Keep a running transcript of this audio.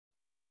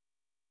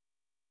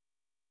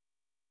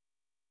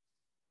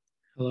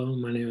Hello,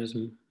 my name is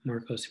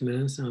Marcos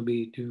Jimenez, and I'll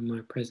be doing my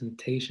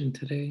presentation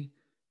today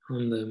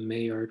on the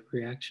Maillard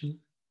reaction.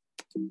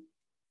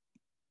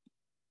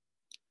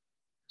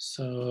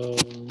 So,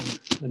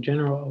 a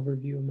general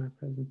overview of my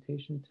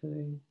presentation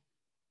today.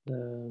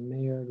 The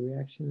Maillard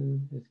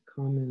reaction is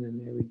common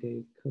in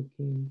everyday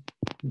cooking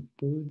and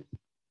foods.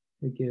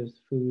 It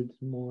gives foods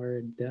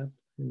more depth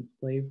and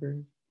flavor.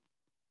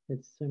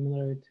 It's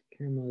similar to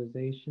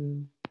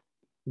caramelization,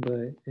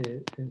 but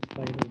it is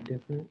slightly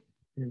different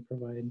and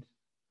provides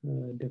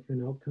a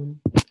different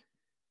outcome.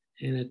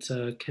 And it's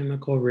a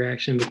chemical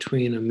reaction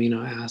between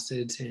amino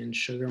acids and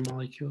sugar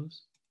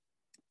molecules.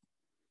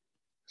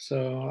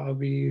 So I'll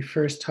be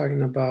first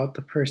talking about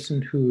the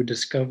person who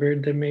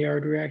discovered the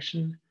Maillard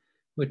reaction,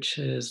 which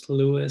is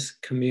Louis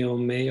Camille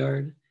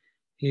Maillard.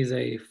 He's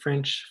a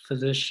French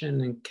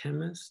physician and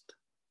chemist.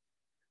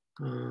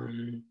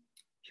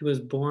 He was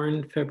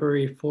born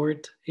February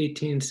 4th,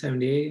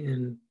 1878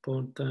 in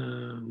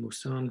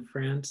Pont-à-Mousson,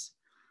 France,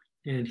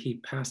 and he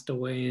passed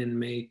away in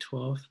May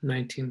 12th,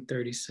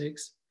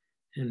 1936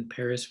 in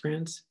Paris,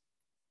 France.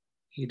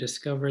 He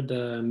discovered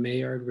the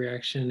Maillard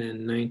reaction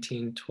in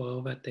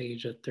 1912 at the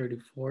age of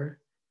 34.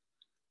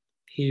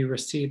 He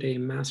received a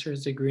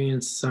master's degree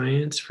in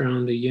science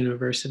from the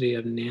University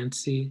of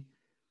Nancy,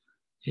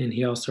 and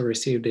he also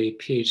received a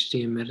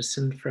PhD in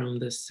medicine from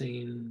the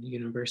same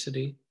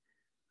university.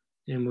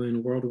 And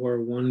when World War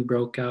I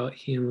broke out,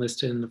 he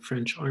enlisted in the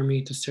French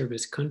army to serve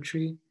his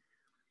country.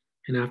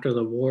 And after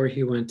the war,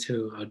 he went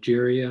to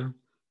Algeria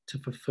to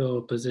fulfill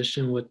a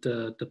position with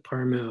the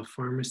Department of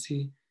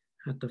Pharmacy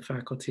at the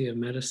Faculty of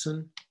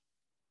Medicine.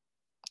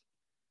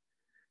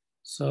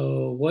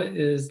 So what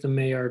is the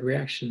Maillard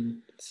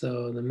reaction?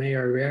 So the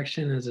Maillard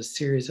reaction is a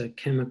series of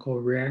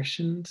chemical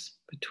reactions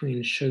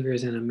between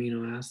sugars and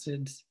amino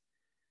acids.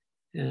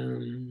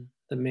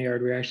 The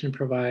Maillard reaction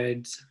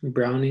provides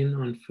browning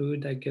on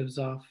food that gives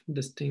off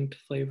distinct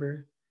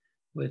flavor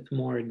with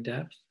more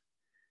depth.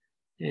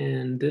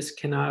 And this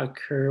cannot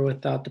occur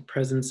without the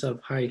presence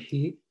of high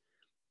heat.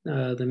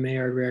 The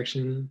Maillard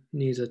reaction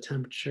needs a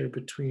temperature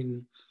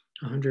between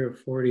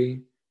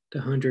 140 to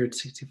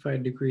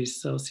 165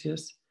 degrees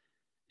Celsius.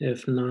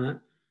 If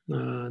not,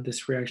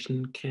 this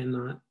reaction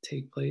cannot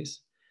take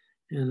place.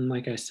 And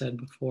like I said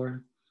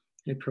before,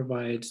 it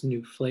provides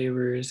new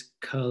flavors,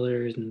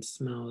 colors, and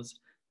smells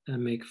that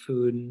make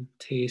food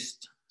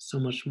taste so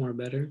much more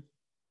better.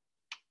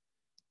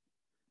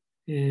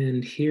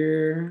 And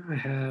here I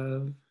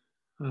have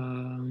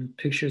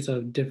pictures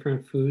of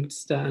different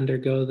foods that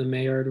undergo the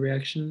Maillard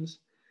reactions.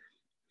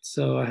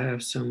 So I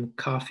have some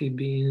coffee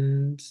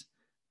beans,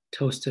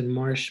 toasted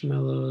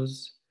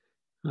marshmallows,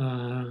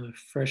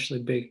 freshly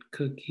baked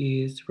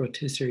cookies,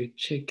 rotisserie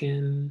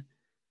chicken,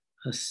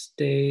 a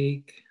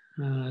steak,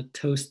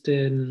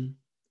 toasted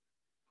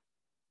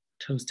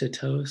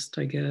toast,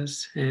 I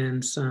guess,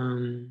 and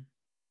some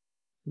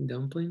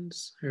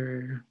dumplings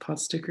or pot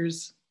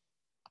stickers.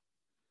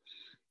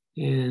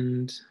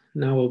 And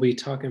now we'll be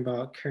talking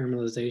about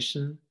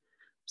caramelization.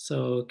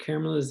 So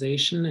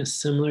caramelization is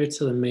similar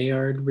to the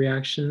Maillard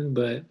reaction,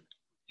 but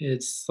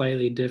it's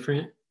slightly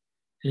different.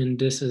 And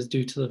this is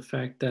due to the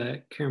fact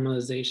that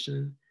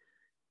caramelization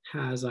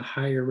has a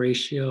higher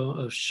ratio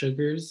of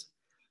sugars.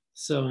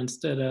 So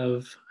instead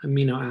of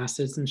amino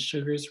acids and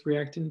sugars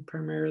reacting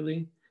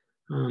primarily,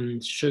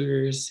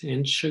 sugars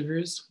and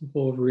sugars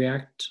will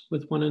react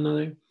with one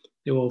another.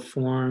 They will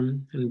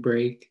form and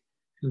break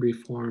and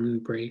reform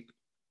and break.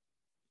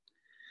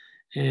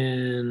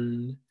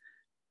 And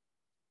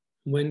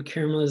when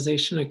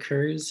caramelization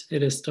occurs,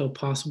 it is still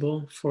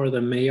possible for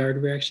the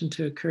Maillard reaction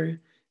to occur.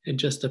 It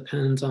just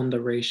depends on the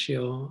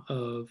ratio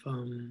of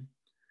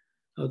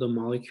the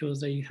molecules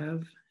that you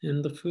have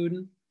in the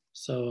food.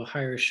 So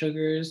higher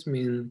sugars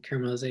mean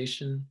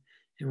caramelization,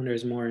 and when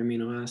there's more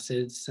amino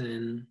acids,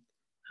 then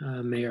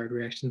Maillard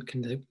reaction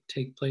can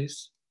take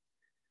place.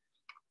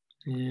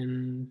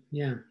 And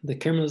yeah, the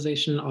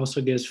caramelization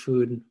also gives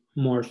food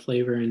more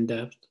flavor and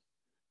depth.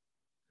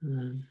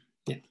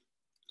 Yeah.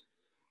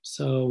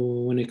 So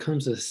when it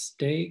comes to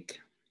steak,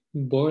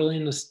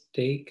 boiling a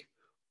steak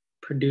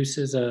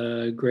produces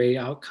a gray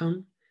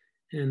outcome.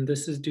 And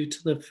this is due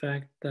to the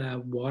fact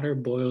that water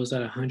boils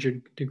at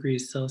 100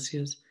 degrees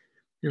Celsius.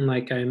 And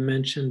like I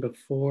mentioned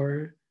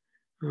before,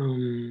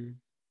 the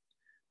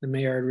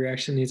Maillard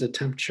reaction needs a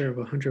temperature of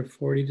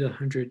 140 to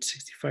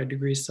 165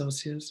 degrees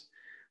Celsius.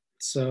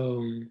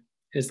 So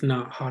it's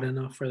not hot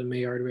enough for the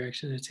Maillard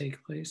reaction to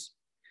take place.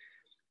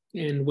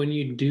 And when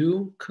you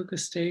do cook a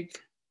steak,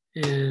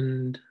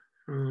 and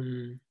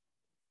when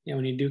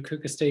you do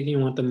cook a steak and you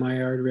want the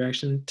Maillard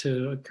reaction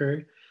to occur,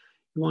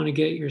 you want to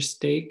get your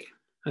steak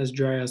as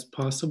dry as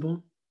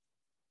possible.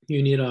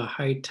 You need a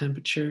high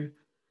temperature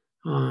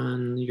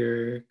on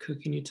your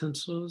cooking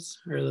utensils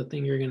or the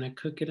thing you're going to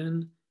cook it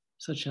in,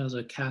 such as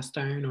a cast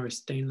iron or a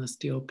stainless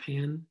steel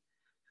pan.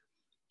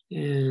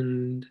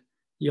 And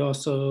you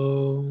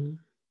also,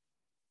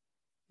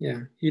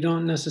 you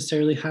don't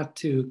necessarily have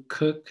to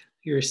cook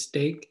your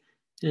steak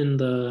in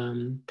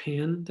the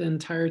pan the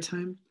entire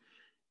time.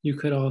 You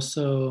could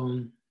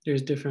also,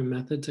 there's different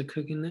methods of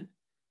cooking it.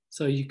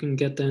 So you can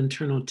get the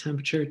internal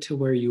temperature to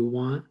where you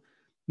want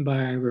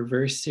by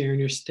reverse searing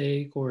your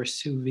steak or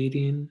sous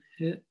videing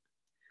it,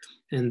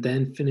 and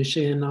then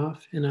finishing it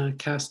off in a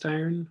cast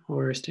iron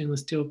or a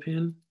stainless steel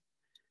pan.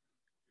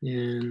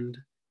 And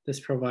this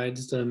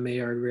provides the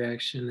Maillard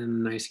reaction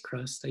and a nice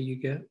crust that you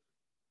get.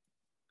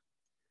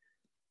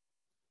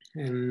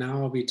 And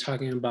now I'll be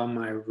talking about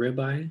my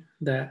ribeye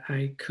that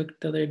I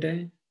cooked the other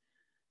day.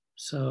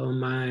 So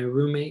my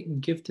roommate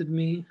gifted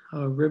me a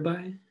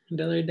ribeye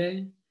the other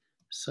day.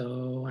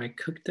 So I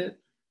cooked it,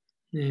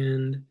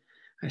 and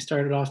I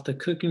started off the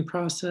cooking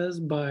process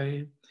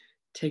by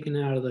taking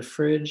it out of the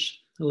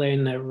fridge,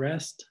 letting it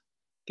rest,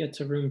 get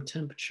to room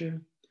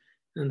temperature,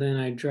 and then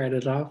I dried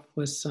it off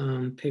with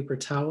some paper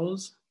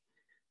towels.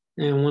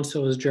 And once it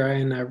was dry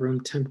and at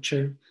room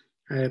temperature,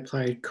 I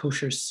applied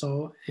kosher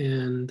salt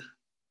and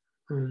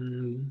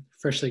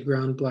freshly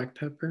ground black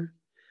pepper.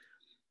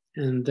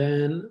 And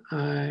then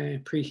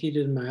I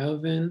preheated my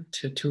oven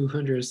to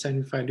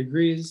 275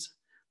 degrees.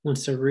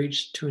 Once it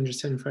reached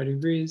 275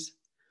 degrees,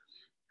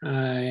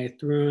 I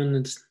threw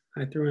in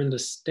the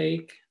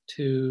steak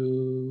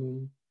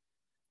to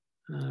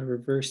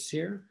reverse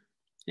sear.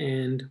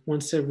 And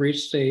once it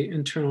reached a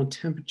internal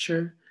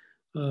temperature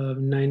of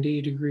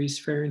 90 degrees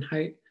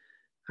Fahrenheit,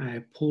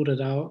 I pulled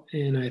it out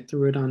and I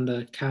threw it on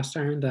the cast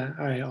iron that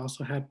I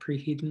also had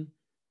preheated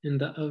in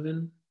the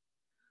oven.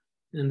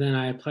 And then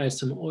I applied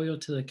some oil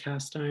to the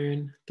cast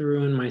iron,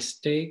 threw in my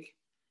steak,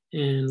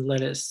 and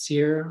let it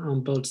sear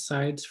on both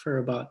sides for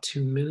about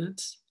 2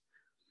 minutes.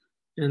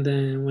 And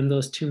then when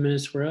those 2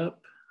 minutes were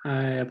up,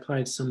 I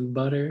applied some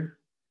butter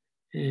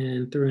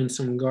and threw in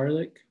some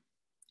garlic,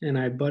 and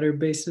I butter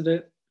basted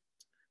it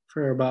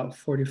for about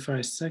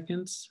 45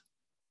 seconds.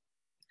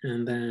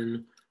 And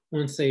then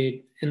once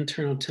the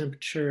internal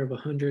temperature of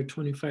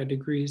 125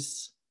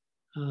 degrees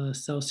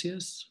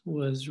Celsius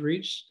was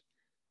reached,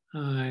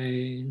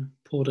 I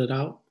pulled it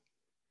out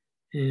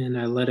and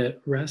I let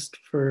it rest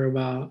for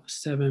about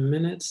 7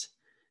 minutes.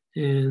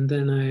 And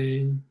then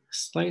I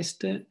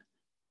sliced it,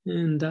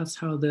 and that's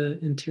how the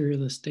interior of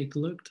the steak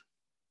looked.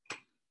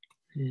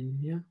 And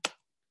yeah,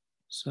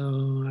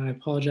 so I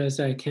apologize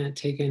that I can't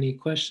take any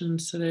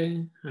questions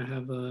today. I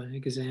have an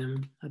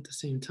exam at the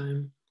same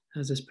time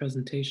as this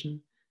presentation,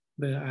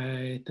 but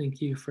I thank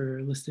you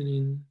for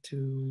listening to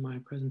my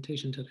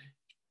presentation today.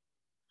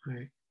 All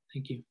right,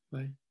 thank you,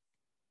 bye.